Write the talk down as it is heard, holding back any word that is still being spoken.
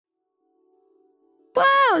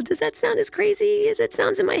wow, does that sound as crazy as it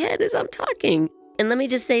sounds in my head as I'm talking? And let me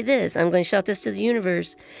just say this, I'm going to shout this to the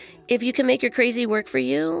universe. If you can make your crazy work for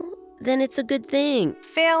you, then it's a good thing.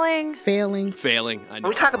 Failing. I know.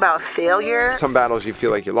 We talk about failure. Some battles you feel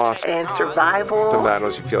like you lost. And survival. Some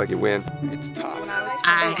battles you feel like you win. It's tough.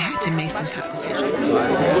 I had to make some tough decisions.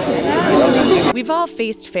 We've all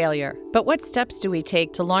faced failure, but what steps do we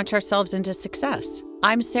take to launch ourselves into success?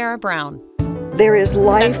 I'm Sarah Brown. There is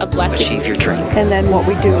life, a blessing. Achieve your dream. and then what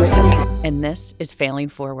we do with it. And this is Failing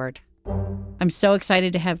Forward. I'm so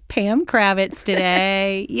excited to have Pam Kravitz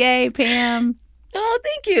today. Yay, Pam. Oh,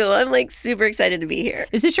 thank you. I'm like super excited to be here.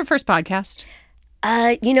 Is this your first podcast?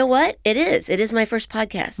 You know what? It is. It is my first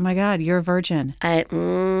podcast. Oh my God, you're a virgin.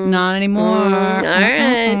 Not anymore. All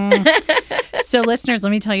right. So listeners,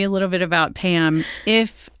 let me tell you a little bit about Pam.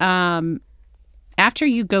 If after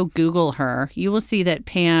you go Google her, you will see that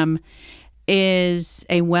Pam is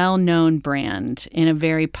a well-known brand in a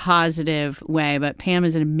very positive way, but Pam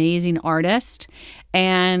is an amazing artist,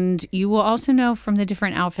 and you will also know from the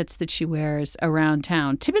different outfits that she wears around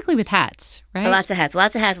town, typically with hats, right? Lots of hats,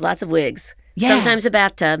 lots of wigs. Yeah. Sometimes a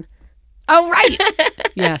bathtub. Oh, right.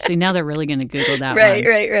 Yeah, see, now they're really going to Google that one.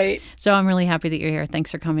 Right. So I'm really happy that you're here.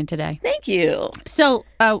 Thanks for coming today. Thank you. So,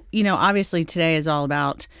 obviously today is all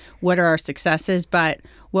about what are our successes, but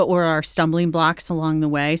what were our stumbling blocks along the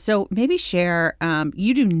way? So maybe share,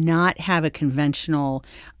 you do not have a conventional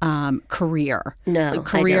career. No,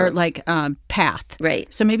 career I don't. like path.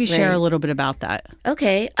 Right. So maybe share Right. a little bit about that.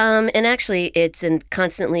 Okay. And actually, it's a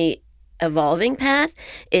constantly evolving path.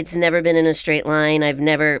 It's never been in a straight line. I've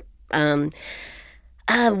never...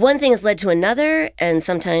 one thing has led to another, and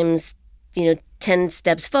sometimes, 10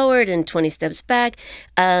 steps forward and 20 steps back.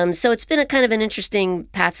 So it's been a kind of an interesting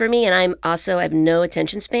path for me, and I have no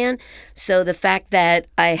attention span. So the fact that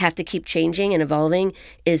I have to keep changing and evolving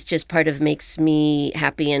is just part of makes me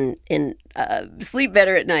happy and sleep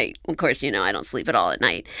better at night. Of course, I don't sleep at all at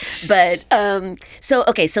night. But so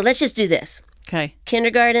let's just do this. Okay.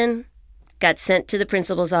 Kindergarten. Got sent to the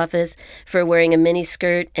principal's office for wearing a mini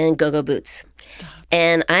skirt and go-go boots. Stop.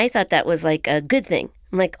 And I thought that was like a good thing.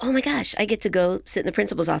 I'm like, oh my gosh, I get to go sit in the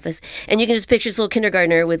principal's office. And you can just picture this little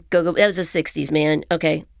kindergartner with go-go. That was the 60s, man.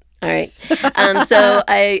 Okay. All right. So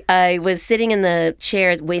I was sitting in the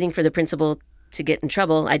chair waiting for the principal to get in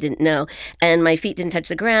trouble. I didn't know. And my feet didn't touch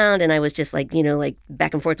the ground. And I was just like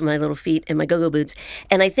back and forth with my little feet and my go-go boots.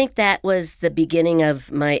 And I think that was the beginning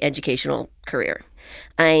of my educational career.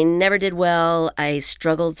 I never did well. I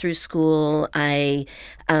struggled through school. I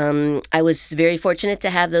was very fortunate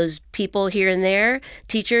to have those people here and there,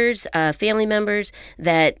 teachers, family members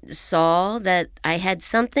that saw that I had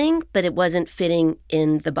something, but it wasn't fitting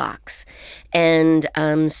in the box. And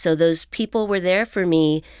so those people were there for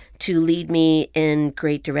me to lead me in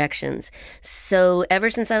great directions. So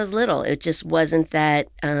ever since I was little, it just wasn't that,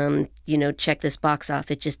 check this box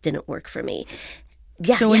off. It just didn't work for me.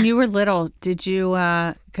 Yeah. So when you were little, did you,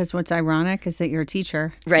 because what's ironic is that you're a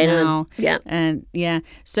teacher. Right now. on. Yeah. And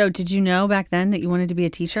so did you know back then that you wanted to be a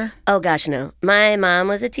teacher? Oh gosh, no. My mom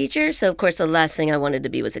was a teacher, so of course the last thing I wanted to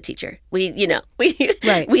be was a teacher. We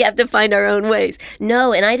Right. we have to find our own ways.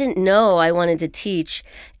 No, and I didn't know I wanted to teach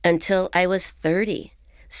until I was 30.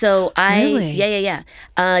 So Really?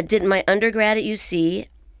 Did my undergrad at UC.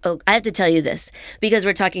 Oh, I have to tell you this because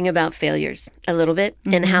we're talking about failures a little bit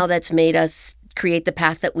and how that's made us create the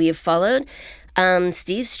path that we have followed.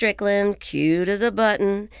 Steve Strickland, cute as a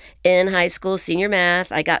button, in high school, senior math.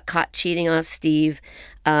 I got caught cheating off Steve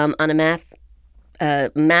on a math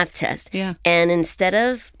test. Yeah. And instead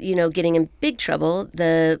of, getting in big trouble,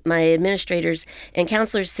 my administrators and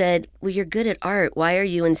counselors said, well, you're good at art. Why are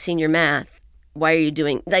you in senior math? Why are you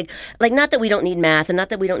doing like not that we don't need math and not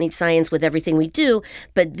that we don't need science with everything we do,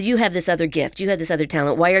 but you have this other gift, you have this other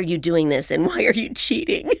talent. Why are you doing this and why are you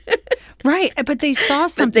cheating? Right, but they saw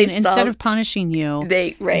something instead of punishing you.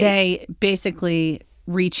 They basically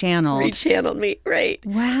rechanneled Me, right?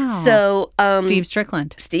 Wow. So Steve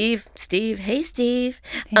Strickland. Steve, hey Steve.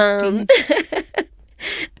 Hey, Steve.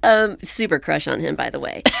 Super crush on him, by the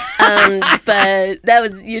way. But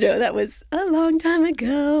that was a long time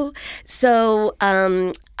ago. So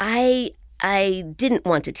I didn't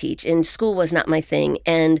want to teach, and school was not my thing.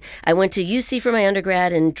 And I went to UC for my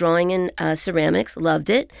undergrad in drawing and ceramics. Loved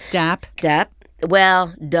it. DAP.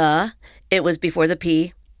 Well, duh. It was before the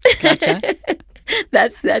P. Gotcha.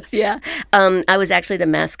 That's yeah. I was actually the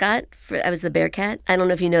mascot. I was the Bearcat. I don't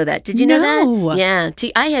know if you know that. Did you know that? Yeah.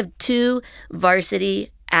 I have 2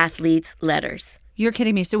 varsity athletes letters. You're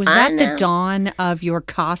kidding me. So was I that the know. dawn of your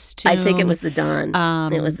costume? I think it was the dawn.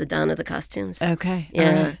 It was the dawn of the costumes. Okay.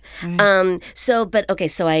 Yeah. All right. So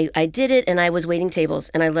I did it, and I was waiting tables,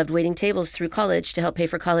 and I loved waiting tables through college to help pay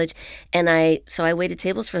for college, and I waited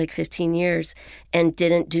tables for like 15 years, and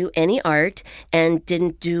didn't do any art, and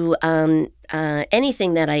didn't do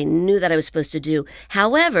anything that I knew that I was supposed to do.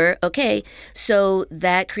 However, so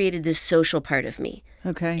that created this social part of me.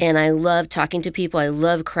 Okay. And I love talking to people. I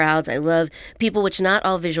love crowds. I love people, which not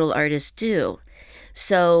all visual artists do.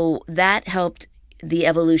 So that helped the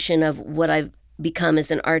evolution of what I've become as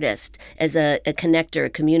an artist, as a connector, a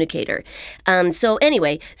communicator. So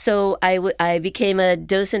I became a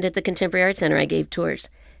docent at the Contemporary Art Center. I gave tours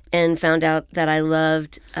and found out that I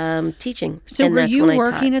loved teaching. So and were that's you when I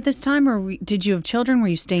working taught. at this time, or did you have children? Were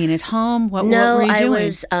you staying at home? What No, were you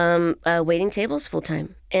doing? I was waiting tables full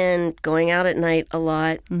time and going out at night a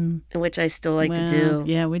lot, which I still like to do.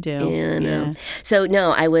 Yeah, we do. You know. Yeah. So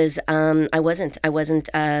no, I wasn't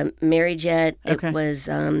married yet. Okay. It was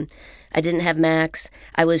I didn't have Max.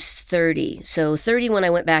 I was 30. So 30 when I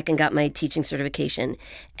went back and got my teaching certification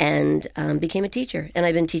and became a teacher. And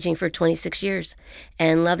I've been teaching for 26 years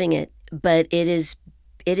and loving it. But it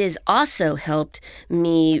has also helped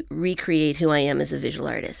me recreate who I am as a visual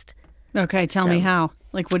artist. Okay, tell me how.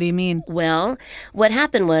 Like, what do you mean? Well, what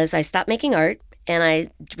happened was I stopped making art and I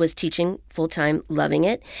was teaching full time, loving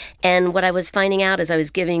it. And what I was finding out as I was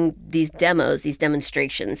giving these demos, these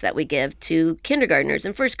demonstrations that we give to kindergartners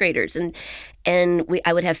and first graders, I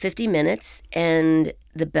would have 50 minutes and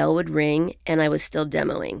the bell would ring and I was still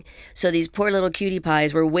demoing. So these poor little cutie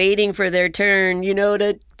pies were waiting for their turn,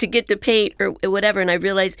 to get to paint or whatever. And I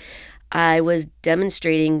realized I was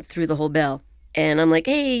demonstrating through the whole bell. And I'm like,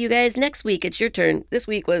 hey, you guys, next week it's your turn. This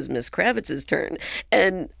week was Miss Kravitz's turn.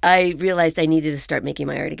 And I realized I needed to start making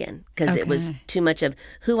my art again because it was too much of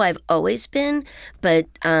who I've always been, but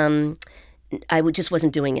just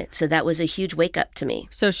wasn't doing it. So that was a huge wake up to me.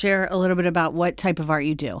 So share a little bit about what type of art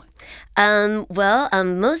you do.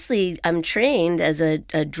 Mostly I'm trained as a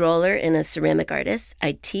droller and a ceramic artist.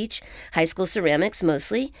 I teach high school ceramics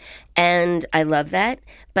mostly, and I love that.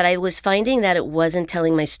 But I was finding that it wasn't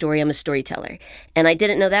telling my story. I'm a storyteller, and I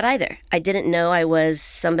didn't know that either. I didn't know I was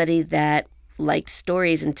somebody that liked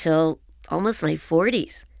stories until almost my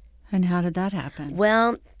 40s. And how did that happen?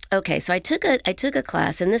 Well, okay, so I took a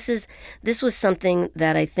class, and this was something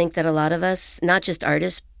that I think that a lot of us, not just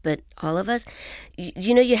artists, but all of us,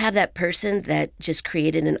 you have that person that just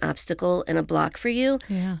created an obstacle and a block for you.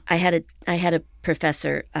 Yeah. I had a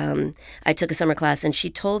professor. I took a summer class, and she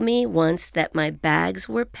told me once that my bags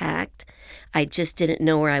were packed. I just didn't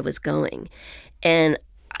know where I was going, and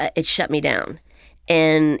it shut me down,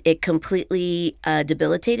 and it completely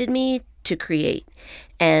debilitated me to create,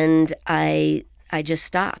 and I just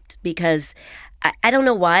stopped because I don't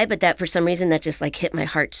know why, but that for some reason that just like hit my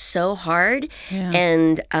heart so hard,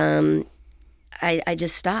 and I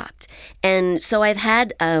just stopped. And so I've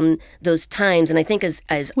had those times, and I think as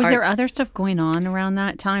Was art, there other stuff going on around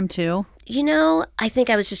that time too? I think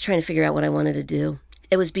I was just trying to figure out what I wanted to do.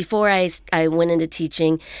 It was before I went into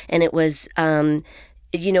teaching, and it was.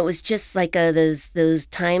 It was just like those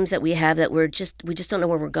times that we have that we just don't know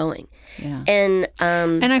where we're going. Yeah. And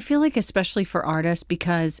I feel like especially for artists,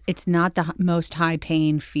 because it's not the most high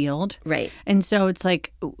paying field. right. And so it's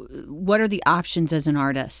like, what are the options as an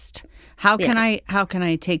artist? How can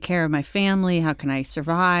I take care of my family? How can I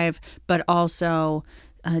survive? But also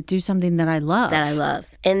do something that I love.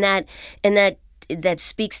 And that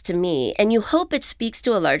speaks to me, and you hope it speaks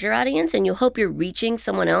to a larger audience, and you hope you're reaching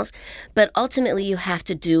someone else, but ultimately you have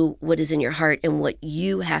to do what is in your heart and what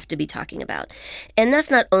you have to be talking about. And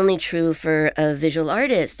that's not only true for a visual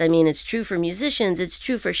artist. I mean, it's true for musicians, it's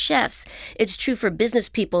true for chefs, it's true for business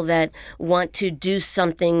people that want to do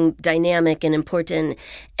something dynamic and important.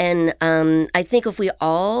 And I think if we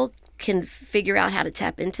all can figure out how to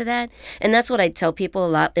tap into that. And that's what I tell people a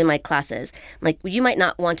lot in my classes. Like, you might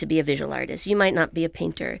not want to be a visual artist. You might not be a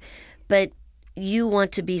painter, but you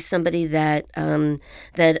want to be somebody that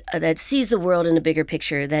that sees the world in a bigger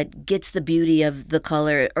picture, that gets the beauty of the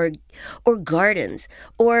color, or gardens,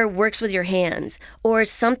 or works with your hands, or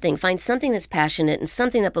something. Find something that's passionate and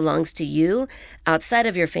something that belongs to you outside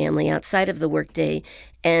of your family, outside of the workday,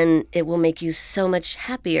 and it will make you so much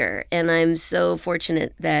happier. And I'm so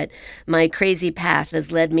fortunate that my crazy path has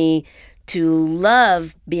led me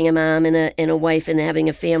love being a mom and a wife and having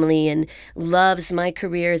a family, and loves my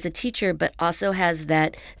career as a teacher, but also has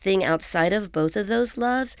that thing outside of both of those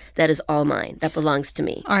loves that is all mine, that belongs to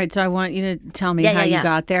me. All right, so I want you to tell me Yeah, how yeah, you yeah.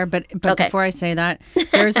 got there. But Okay. before I say that,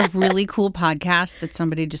 there's a really cool podcast that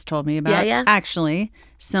somebody just told me about. Yeah, yeah. Actually,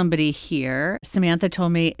 somebody here, Samantha,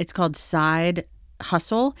 told me it's called Side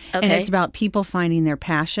Hustle, and Okay. it's about people finding their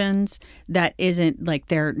passions that isn't like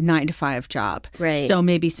their 9-to-5 job. Right. So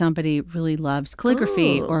maybe somebody really loves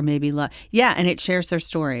calligraphy, Ooh. or maybe and it shares their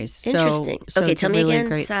stories. Interesting. So Okay, it's tell a me really again.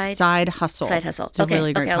 great Side Hustle. Side Hustle. It's a Okay,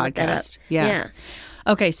 really great okay, I'll look that up. podcast. Yeah. Yeah.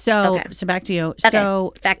 Okay, so Okay. back to you. Okay,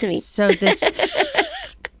 So back to me. So this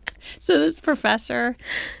so this professor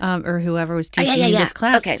or whoever was teaching yeah, you yeah. this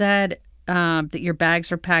class Okay. said that your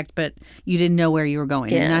bags are packed, but you didn't know where you were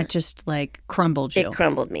going, Yeah. and that just like crumbled you. It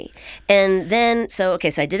crumbled me. And then, so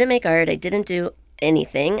I didn't make art. I didn't do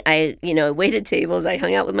anything. I waited tables. I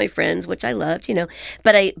hung out with my friends, which I loved,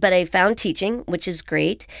 but I found teaching, which is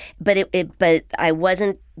great, but but I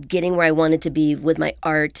wasn't getting where I wanted to be with my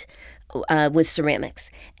art, with ceramics.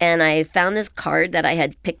 And I found this card that I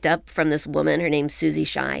had picked up from this woman. Her name's Susie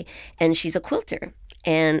Shy, and she's a quilter.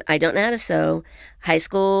 And I don't know how to sew. High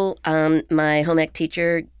school, my home ec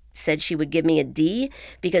teacher said she would give me a D,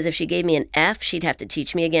 because if she gave me an F, she'd have to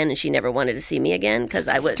teach me again, and she never wanted to see me again because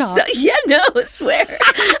I was Stop. yeah, no, I swear.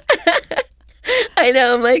 I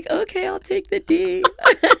know. I'm like, okay, I'll take the D.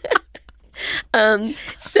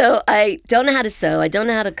 So I don't know how to sew. I don't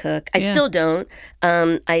know how to cook. I Yeah. still don't.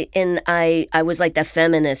 I was like the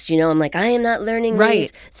feminist, I'm like, I am not learning Right.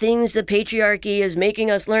 these things the patriarchy is making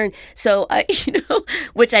us learn. So I,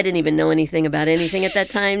 which I didn't even know anything about anything at that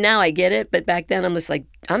time. Now I get it, but back then I'm just like,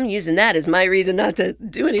 I'm using that as my reason not to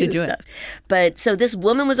do any of this do it. stuff. But so this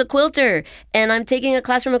woman was a quilter, and I'm taking a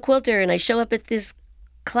class from a quilter, and I show up at this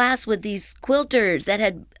class with these quilters that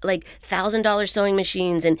had like $1,000 sewing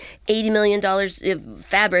machines and $80 million of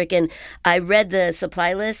fabric. And I read the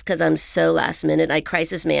supply list because I'm so last minute. I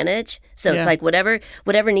crisis manage. So Yeah. it's like whatever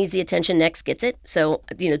needs the attention next gets it. So,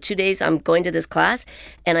 2 days I'm going to this class,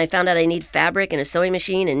 and I found out I need fabric and a sewing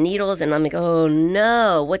machine and needles. And I'm like, oh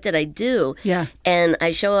no, what did I do? Yeah. And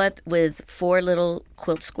I show up with 4 little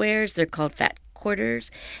quilt squares. They're called fat quarters,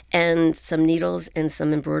 and some needles and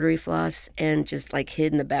some embroidery floss, and just like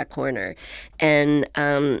hid in the back corner, and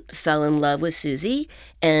fell in love with Susie,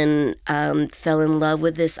 and fell in love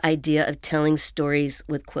with this idea of telling stories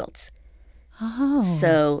with quilts. Oh.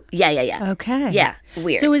 So yeah. Okay. Yeah,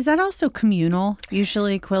 weird. So is that also communal,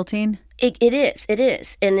 usually quilting? It is.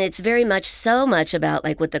 And it's very much so much about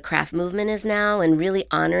like what the craft movement is now, and really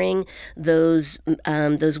honoring those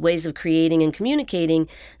ways of creating and communicating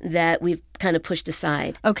that we've kind of pushed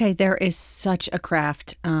aside. Okay, there is such a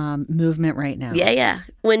craft movement right now. Yeah.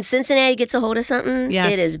 When Cincinnati gets a hold of something,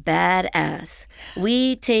 Yes. it is badass.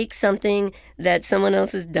 We take something that someone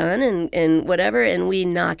else has done and whatever, and we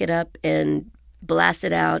knock it up and blast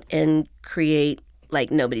it out and create like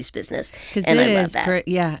nobody's business. Because And it I love is that. great.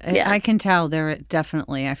 Yeah, Yeah. I can tell there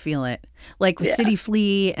definitely. I feel it. Like with Yeah. City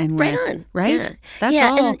Flea and Right with, on. right? Yeah. That's yeah,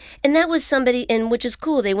 all. And that was somebody, and which is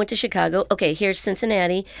cool. They went to Chicago. Okay, here's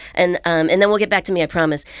Cincinnati, and then we'll get back to me, I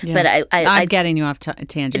promise. Yeah. But I'm getting you off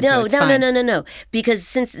tangent. so it's fine. No. Because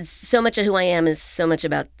since it's so much of who I am is so much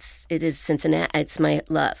about, it is Cincinnati. It's my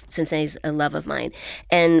love. Cincinnati's a love of mine.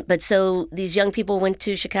 But so these young people went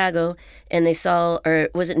to Chicago, and they saw, or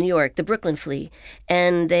was it New York, the Brooklyn Flea,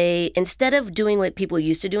 and they, instead of doing what people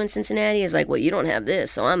used to do in Cincinnati, is like, well, you don't have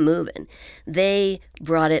this, so I'm moving. They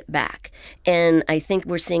brought it back. And I think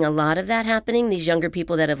we're seeing a lot of that happening. These younger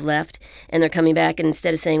people that have left, and they're coming back, and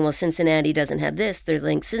instead of saying, well, Cincinnati doesn't have this, they're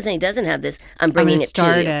like, Cincinnati doesn't have this, I'm bringing gonna it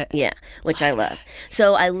start to you. it. Yeah, which I love.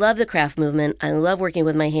 So I love the craft movement. I love working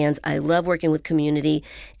with my hands. I love working with community.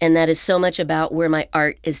 And that is so much about where my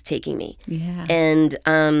art is taking me. Yeah.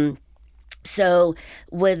 And so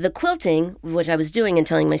with the quilting, which I was doing and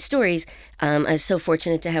telling my stories, I was so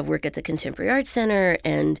fortunate to have work at the Contemporary Art Center,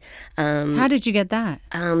 and How did you get that?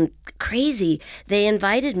 crazy. They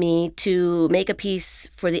invited me to make a piece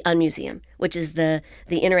for the Unmuseum, which is the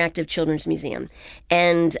interactive children's museum.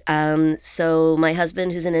 And so my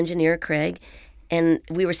husband, who's an engineer, Craig, and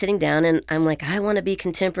we were sitting down, and I'm like, I want to be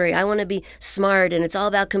contemporary. I want to be smart, and it's all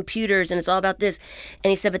about computers, and it's all about this. And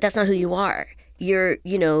he said, but that's not who you are. You're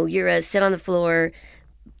a sit on the floor,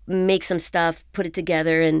 make some stuff, put it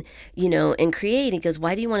together, and and create. He goes,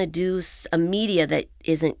 why do you want to do a media that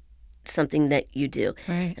isn't something that you do?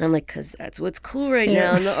 Right. And I'm like, because that's what's cool right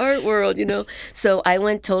now in the art world, So I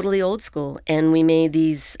went totally old school, and we made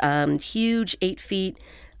these huge 8 feet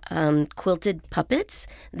quilted puppets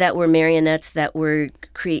that were marionettes that were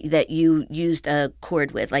that you used a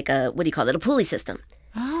cord with, like a, what do you call it, a pulley system.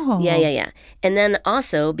 Oh. Yeah. And then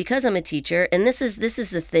also, because I'm a teacher, and this is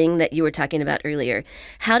the thing that you were talking about earlier,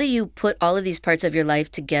 how do you put all of these parts of your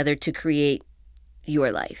life together to create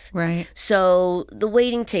your life? Right. So the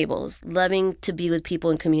waiting tables, loving to be with people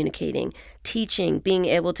and communicating, teaching, being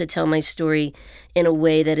able to tell my story in a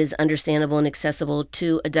way that is understandable and accessible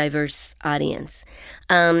to a diverse audience.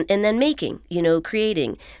 And then making,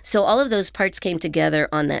 creating. So all of those parts came together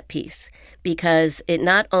on that piece, because it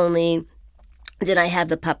not only did I have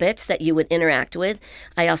the puppets that you would interact with,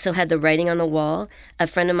 I also had the writing on the wall. A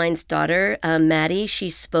friend of mine's daughter, Maddie, she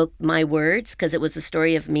spoke my words because it was the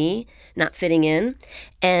story of me not fitting in.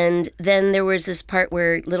 And then there was this part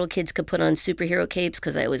where little kids could put on superhero capes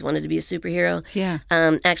because I always wanted to be a superhero. Yeah.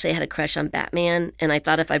 Actually, I had a crush on Batman, and I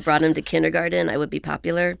thought if I brought him to kindergarten, I would be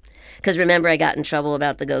popular. Because remember, I got in trouble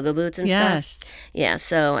about the go-go boots and Yes. stuff? Yeah,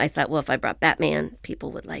 so I thought, well, if I brought Batman,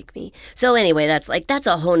 people would like me. So anyway, that's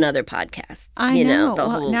a whole nother podcast. I know. the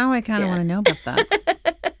Well, whole- now I kind of yeah. want to know about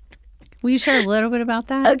that. Will you share a little bit about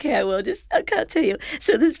that? Okay, I will. I'll tell you.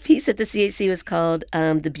 So this piece at the CAC was called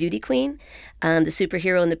The Beauty Queen, the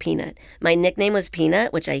superhero and the peanut. My nickname was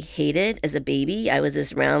Peanut, which I hated as a baby. I was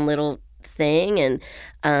this round little thing, and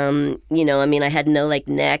I had no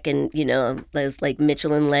neck, and those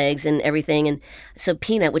Michelin legs and everything, and so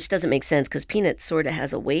Peanut, which doesn't make sense because Peanut sort of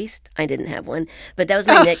has a waist. I didn't have one, but that was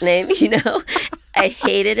my nickname. I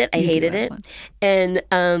hated it. You do hated have it, one. and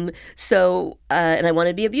and I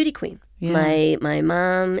wanted to be a beauty queen. Yeah. My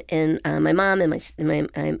mom and my mom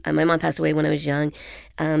passed away when I was young.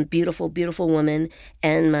 Beautiful woman,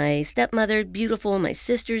 and my stepmother beautiful. My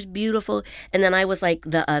sister's beautiful, and then I was like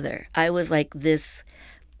the other. I was like this.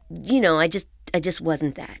 I just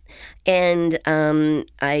wasn't that. And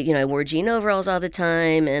I wore jean overalls all the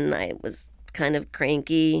time, and I was kind of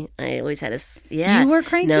cranky. I always had You were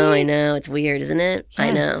cranky? No, I know, it's weird, isn't it?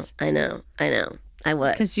 Yes. I know. I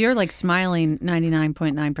was. Because you're smiling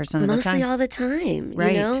 99.9% of the Mostly time. all the time,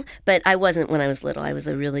 Right. But I wasn't when I was little. I was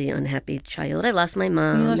a really unhappy child. I lost my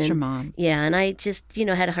mom. You lost and- your mom. Yeah, and I just,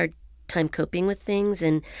 had a hard time coping with things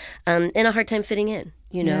and a hard time fitting in,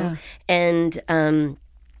 Yeah. And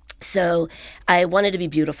so I wanted to be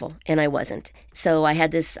beautiful, and I wasn't. So I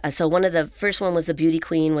had this. So one of the first one was the beauty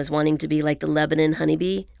queen, was wanting to be like the Lebanon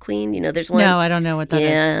honeybee queen. There's one. No, I don't know what that is.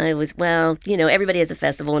 Yeah, it was. Well, everybody has a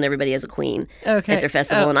festival, and everybody has a queen Okay. at their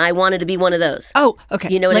festival, Oh. and I wanted to be one of those. Oh, okay.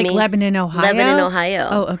 You know what I mean? Lebanon, Ohio? Lebanon, Ohio.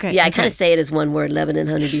 Oh, okay. Yeah, I okay. kind of say it as one word, Lebanon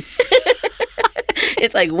honeybee.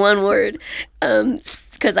 It's like one word.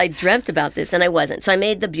 Because I dreamt about this and I wasn't. So I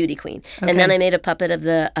made the beauty queen, and then I made a puppet of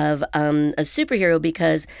a superhero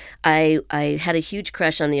because I had a huge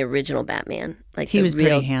crush on the original Batman. He the was real,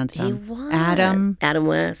 pretty handsome. He was Adam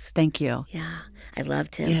West. Thank you. Yeah, I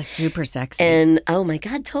loved him. Yeah, super sexy. And oh my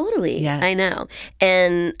God, totally. Yes. I know.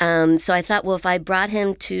 And so I thought, well, if I brought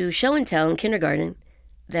him to show and tell in kindergarten,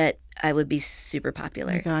 that I would be super Oh my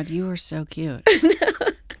popular. God, you were so cute.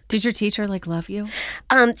 Did your teacher love you?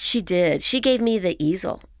 She did. She gave me the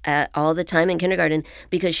easel all the time in kindergarten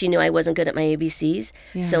because she knew I wasn't good at my ABCs.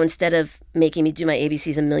 Yeah. So instead of making me do my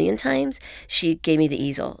ABCs a million times, she gave me the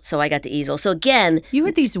easel. So I got the easel. So again, You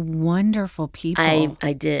had these wonderful people.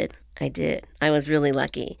 I did. I was really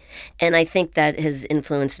lucky, and I think that has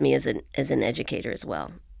influenced me as an educator as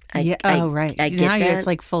well. right. I get now that. it's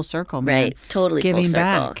like full circle, man. Right, totally Giving full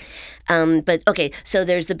circle. back. But okay, so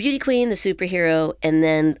there's the beauty queen, the superhero, and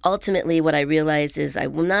then ultimately what I realized is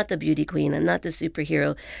I'm not the beauty queen, I'm not the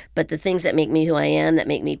superhero, but the things that make me who I am, that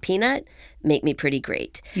make me Peanut, make me pretty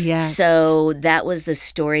great. Yes. So that was the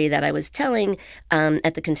story that I was telling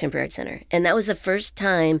at the Contemporary Art Center. And that was the first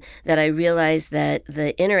time that I realized that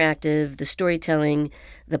the interactive, the storytelling,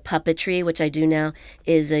 the puppetry, which I do now,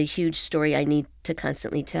 is a huge story I need to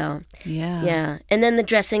constantly tell. Yeah. Yeah. And then the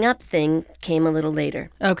dressing up thing came a little later.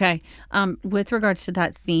 Okay. With regards to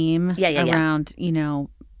that theme Yeah. around,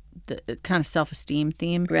 the kind of self-esteem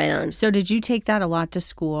theme. Right on. So did you take that a lot to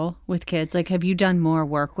school with kids? Have you done more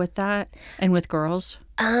work with that and with girls?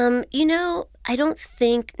 I don't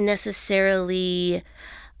think necessarily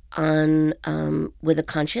on with a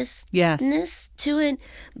consciousness Yes. to it,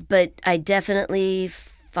 but I definitely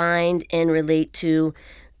find and relate to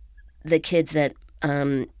the kids that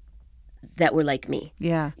were like me.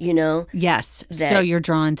 Yeah. Yes. So That- you're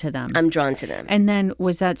drawn to them. I'm drawn to them. And then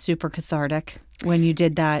was that super cathartic when you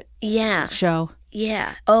did that Yeah. show?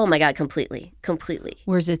 Yeah. Oh my God, completely.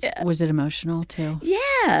 Was it emotional too?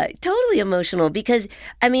 Yeah, totally emotional because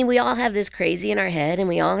I mean, we all have this crazy in our head and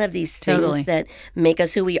we all have these things Totally. that make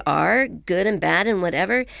us who we are, good and bad and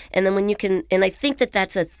whatever. And then when you can, and I think that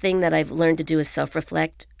that's a thing that I've learned to do is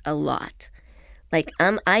self-reflect a lot. Like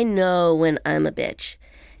I know when I'm a bitch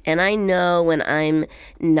and I know when I'm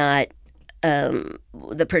not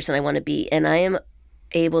the person I want to be. And I am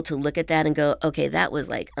able to look at that and go, okay, that was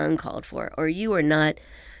like uncalled for, or you were not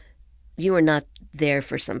there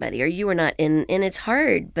for somebody, or you were not in, and it's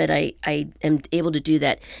hard, but I am able to do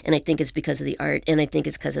that. And I think it's because of the art, and I think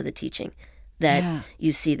it's because of the teaching that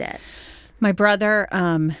you see that. My brother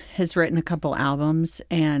has written a couple albums,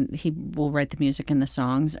 and he will write the music and the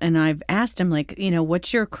songs. And I've asked him, like,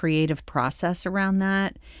 what's your creative process around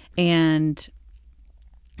that? And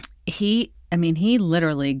he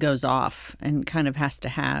literally goes off and kind of has to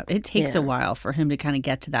have, it takes a while for him to kind of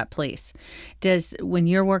get to that place. When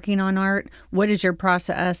you're working on art, what is your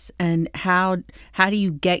process, and how do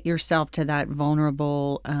you get yourself to that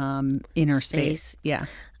vulnerable inner space? Yeah.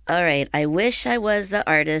 All right. I wish I was the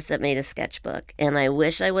artist that made a sketchbook, and I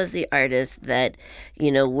wish I was the artist that,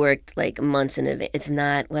 worked like months in advance. It's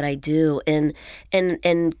not what I do. And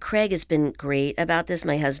Craig has been great about this,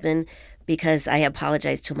 my husband, because I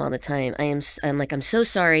apologize to him all the time. I'm like, I'm so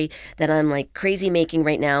sorry that I'm like crazy making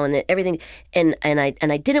right now and that everything. And I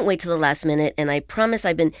didn't wait till the last minute. And I promise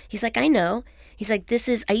he's like, I know. He's like,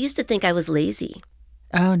 I used to think I was lazy.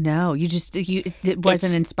 Oh no! It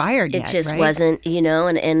wasn't inspired yet. It just right? wasn't,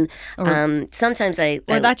 and sometimes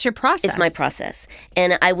that's your process. It's my process,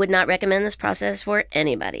 and I would not recommend this process for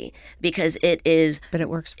anybody because it is. But it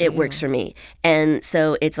works. It works for me, and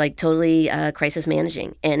so it's like totally crisis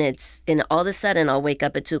managing, and all of a sudden I'll wake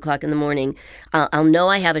up at 2:00 in the morning. I'll know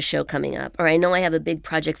I have a show coming up, or I know I have a big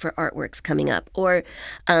project for Artworks coming up, or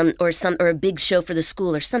a big show for the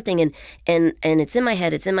school or something, and it's in my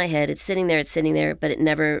head. It's sitting there, but it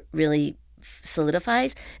never really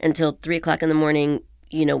solidifies until 3:00 in the morning,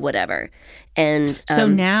 whatever. And so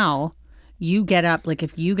now you get up, like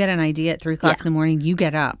if you get an idea at 3:00 in the morning, you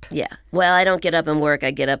get up. Yeah. Well, I don't get up and work. I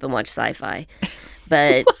get up and watch sci-fi.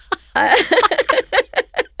 But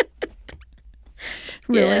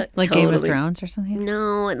really? Yeah, like totally. Game of Thrones or something?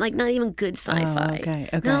 No, like not even good sci-fi. Oh, okay.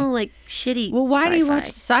 No, like shitty. Well, why do you sci-fi. watch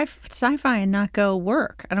sci-fi and not go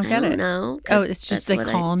work? I don't get it. No. Oh, it's just that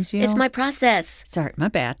calms you? It's my process. Sorry, my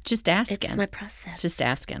bad. Just asking. It's my process. It's just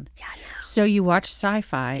asking. Yeah, I know. So you watch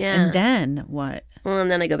sci-fi, and then what? Well,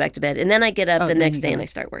 and then I go back to bed, and then I get up the next day and I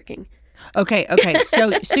start working. Okay.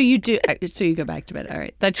 So you do. So you go back to bed. All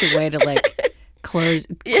right. That's your way to like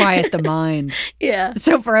quiet the mind. Yeah.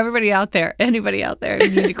 So for anybody out there, you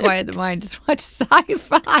need to quiet the mind. Just watch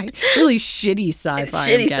sci-fi. Really shitty sci-fi.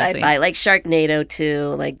 Shitty sci-fi, like Sharknado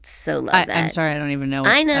 2. Like so love that. I'm sorry, I don't even know.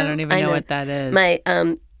 I know. I don't even know what that is.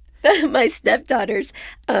 My stepdaughters,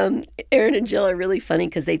 Erin and Jill, are really funny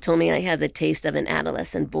because they told me I have the taste of an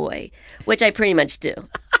adolescent boy, which I pretty much do.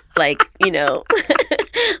 Like,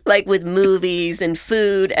 like with movies and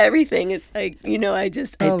food, everything. It's like, I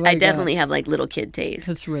definitely have like little kid taste.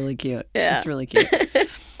 That's really cute. Yeah. That's really cute.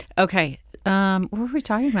 Okay. What were we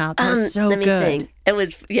talking about? That was so let me good. think. It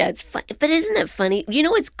was, it's fun. But isn't it funny? You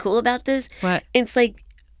know what's cool about this? What? It's like,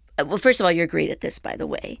 well, first of all, you're great at this, by the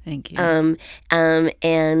way. Thank you.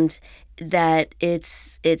 And that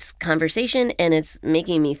it's conversation, and it's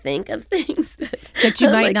making me think of things that you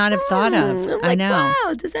I'm might like, not have thought of. I'm I like, know.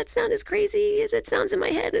 wow, does that sound as crazy as it sounds in my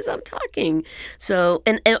head as I'm talking? So,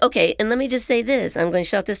 and okay, and let me just say this. I'm going to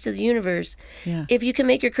shout this to the universe. Yeah. If you can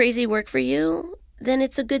make your crazy work for you, then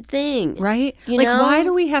it's a good thing. Right? Why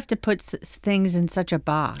do we have to put things in such a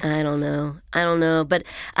box? I don't know. But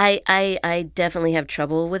I definitely have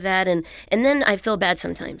trouble with that. And then I feel bad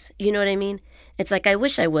sometimes. You know what I mean? It's like I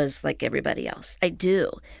wish I was like everybody else. I do.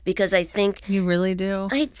 Because I think... You really do?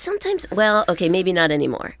 I sometimes... Well, okay, maybe not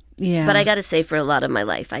anymore. Yeah. But I got to say for a lot of my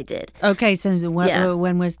life, I did. Okay, so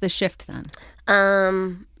when was the shift then?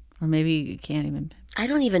 Or maybe you can't even... I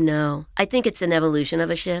don't even know. I think it's an evolution of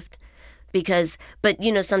a shift. But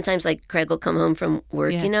sometimes like Craig will come home from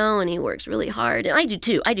work, and he works really hard. And I do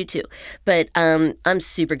too. But I'm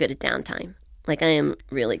super good at downtime. Like I am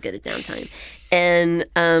really good at downtime. And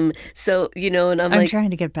so, and I'm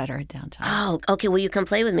trying to get better at downtime. Oh, okay. Well, you come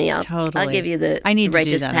play with me. I'll give you the I need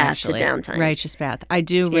righteous to do that, path actually. to downtime. Righteous path. I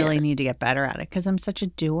do really need to get better at it because I'm such a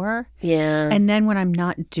doer. Yeah. And then when I'm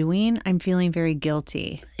not doing, I'm feeling very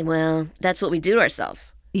guilty. Well, that's what we do to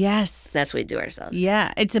ourselves. Yes. That's what we do ourselves.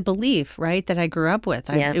 Yeah. It's a belief, right, that I grew up with.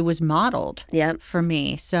 It was modeled for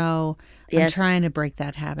me. So I'm trying to break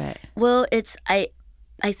that habit. Well, I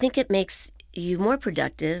think it makes you're more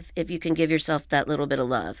productive if you can give yourself that little bit of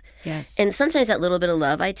love. Yes. And sometimes that little bit of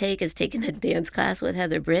love I take is taking a dance class with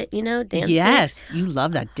Heather Britt, dance. Yes, you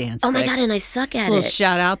love that dance. Oh my fix. God, and I suck It's at a little it.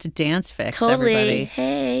 shout out to Dance Fix, Totally. everybody.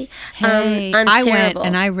 Hey. Hey, I'm I terrible. went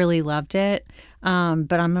and I really loved it.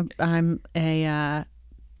 But I'm a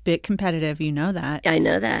bit competitive, you know that. I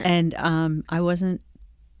know that. And I wasn't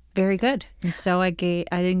very good, and so I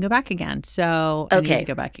didn't go back again. So I need Okay. to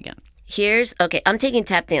go back again. I'm taking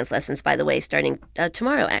tap dance lessons, by the way, starting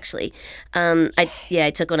tomorrow, actually.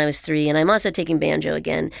 I took when I was 3, and I'm also taking banjo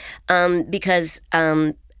again because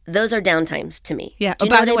those are downtimes to me. Yeah. Do you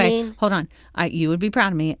by know the what I way, mean? hold on. You would be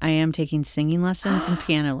proud of me. I am taking singing lessons and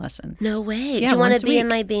piano lessons. No way. Yeah, Do you want once to a be in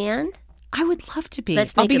week. my band? I would love to be.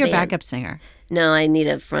 Let's I'll make be a your band. backup singer. No, I need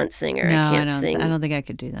a front singer. No, I can't sing. I don't think I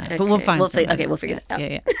could do that. But we'll Okay. find somebody. Okay, we'll figure it out.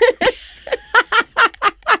 Yeah.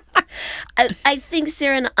 I think,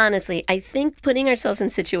 Sarah, and honestly, I think putting ourselves in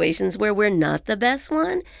situations where we're not the best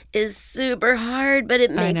one is super hard, but it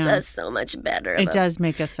makes know. us so much better. It does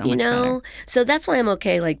make us so you much know? better. So that's why I'm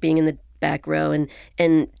okay, like being in the back row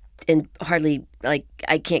and hardly, like,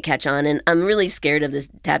 I can't catch on. And I'm really scared of this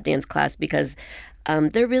tap dance class because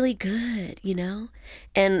they're really good,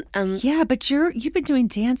 And Yeah, but you've been doing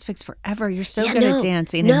Dance Fix forever. You're so Yeah, good no, at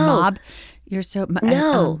dancing no. and mob. You're so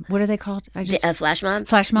No. what are they called? I just Flash mob?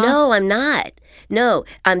 Flash mob? No, I'm not. No,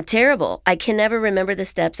 I'm terrible. I can never remember the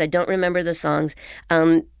steps. I don't remember the songs.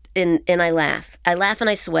 And I laugh. I laugh and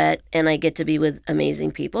I sweat, and I get to be with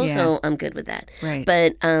amazing people. Yeah. So I'm good with that. Right.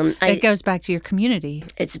 But it goes back to your community.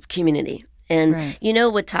 it's community, and Right. you know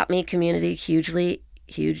what taught me community hugely,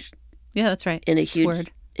 huge Yeah, that's right. in a It's huge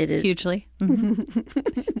word. It is Hugely. Mhm.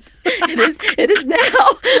 It is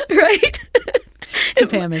now, right? It's a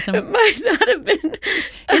Pamism. It might not have been.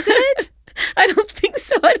 Is it? I don't think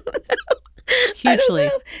so. I don't know. I don't Hugely.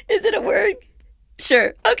 know. Is it a word?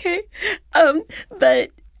 Sure. Okay. But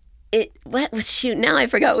shoot, now I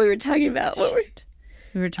forgot what we were talking about. What were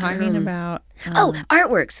We were talking about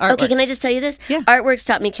Artworks. Okay, can I just tell you this? Yeah. Artworks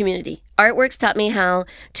taught me community. Artworks taught me how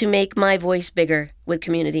to make my voice bigger with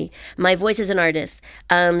community. My voice is an artist.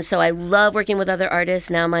 So I love working with other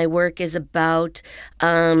artists. Now my work is about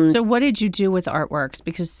So what did you do with Artworks?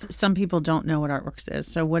 Because some people don't know what Artworks is.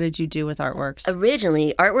 So what did you do with Artworks?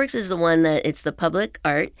 originally, Artworks is the one that it's the public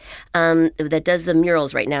art that does the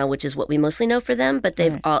murals right now, which is what we mostly know for them, but they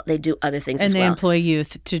do other things And as they well. employ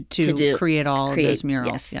youth to do- create all of those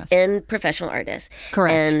murals. Yes. And professional artists.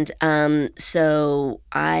 Correct. And so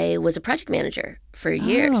I was a project manager for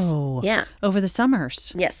years. Oh. Yeah. Over the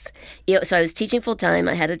summers. Yes. So I was teaching full time.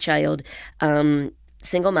 I had a child,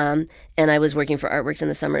 single mom, and I was working for Artworks in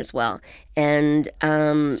the summer as well. And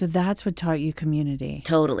So that's what taught you community.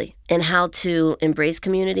 totally. And how to embrace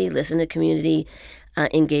community, listen to community,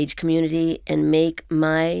 engage community, and make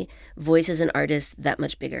my voice as an artist that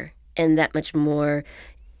much bigger and that much more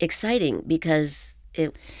exciting because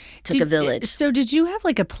it took a village. So did you have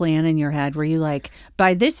like a plan in your head where you like,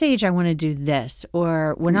 by this age I want to do this,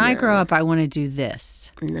 or when I grow up I want to do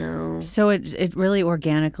this? No. So it really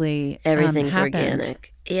organically Everything's happened.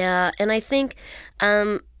 organic. Yeah, and I think,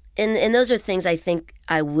 and those are things I think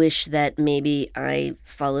I wish that maybe I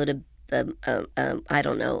followed I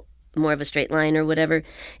don't know, more of a straight line or whatever.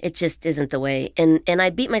 It just isn't the way, and I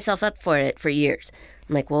beat myself up for it for years.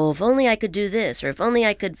 I'm like, well, if only I could do this, or if only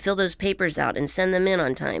I could fill those papers out and send them in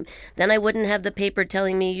on time. Then I wouldn't have the paper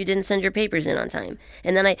telling me you didn't send your papers in on time.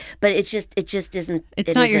 And then but it just isn't.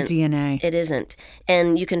 It's not your isn't. DNA. It isn't.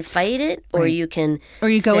 And you can fight it, or Right. you can, Or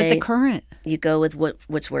you go with say- the current. You go with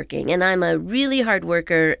what's working. And I'm a really hard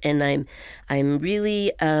worker, and I'm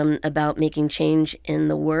really about making change in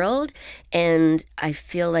the world. And I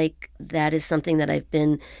feel like that is something that I've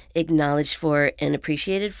been acknowledged for and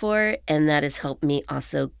appreciated for, and that has helped me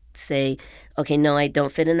also say, okay, no, I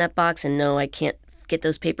don't fit in that box, and no, I can't get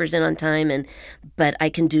those papers in on time, but I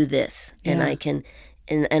can do this, and Yeah. I can,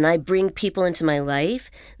 and I bring people into my life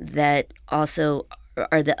that also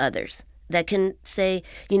are the others. That can say,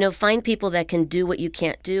 find people that can do what you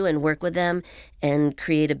can't do and work with them and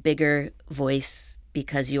create a bigger voice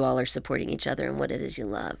because you all are supporting each other in what it is you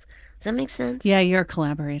love. Does that make sense? Yeah, you're a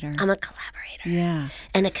collaborator. I'm a collaborator Yeah.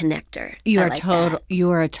 and a connector. You I are like total. that. You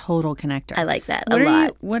are a total connector. I like that What a are lot.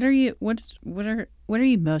 you? What are you? What are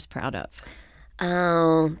you most proud of?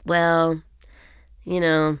 Oh, well,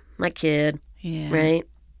 my kid, Yeah. right?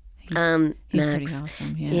 He's Max. pretty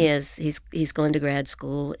awesome. Yeah. He is. He's going to grad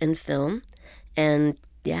school in film, and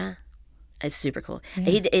yeah, it's super cool.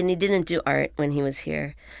 He didn't do art when he was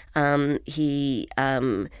here.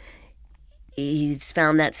 he's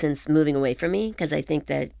found that since moving away from me, because I think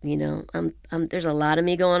that, there's a lot of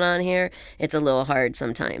me going on here. It's a little hard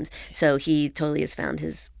sometimes. So he totally has found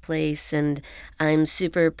his place, and I'm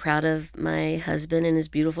super proud of my husband and his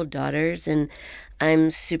beautiful daughters, and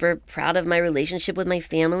I'm super proud of my relationship with my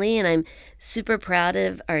family, and I'm super proud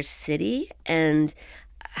of our city and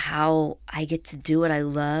how I get to do what I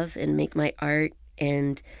love and make my art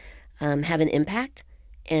and have an impact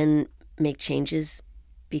and make changes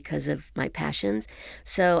because of my passions.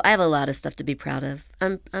 So I have a lot of stuff to be proud of.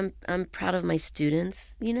 I'm proud of my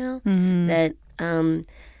students, that I'm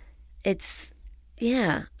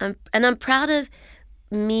proud of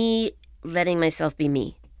me letting myself be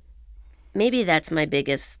me. Maybe that's my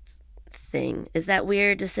biggest thing. Is that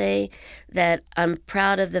weird to say? That I'm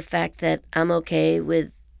proud of the fact that I'm okay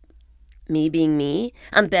with me being me?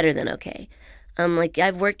 I'm better than okay.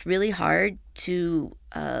 I've worked really hard to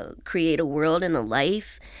create a world and a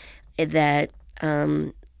life that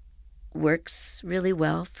works really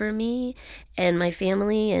well for me and my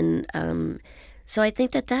family. And so I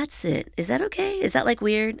think that that's it. Is that okay? Is that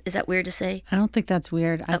weird? Is that weird to say? I don't think that's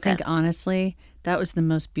weird. I Okay. think, honestly, that was the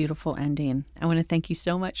most beautiful ending. I want to thank you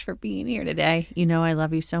so much for being here today. I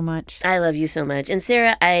love you so much. I love you so much. And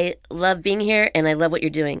Sarah, I love being here and I love what you're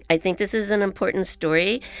doing. I think this is an important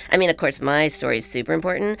story. I mean, of course, my story is super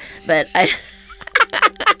important, but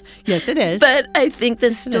Yes, it is. But I think the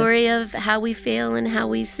it is. story of how we fail and how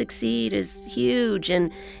we succeed is huge.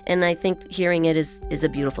 And I think hearing it is a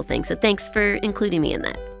beautiful thing. So thanks for including me in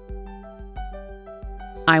that.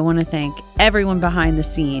 I want to thank everyone behind the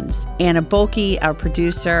scenes, Anna Bolke, our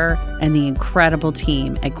producer, and the incredible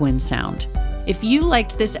team at Gwyn Sound. If you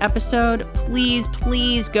liked this episode, please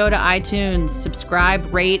go to iTunes,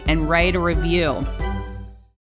 subscribe, rate, and write a review.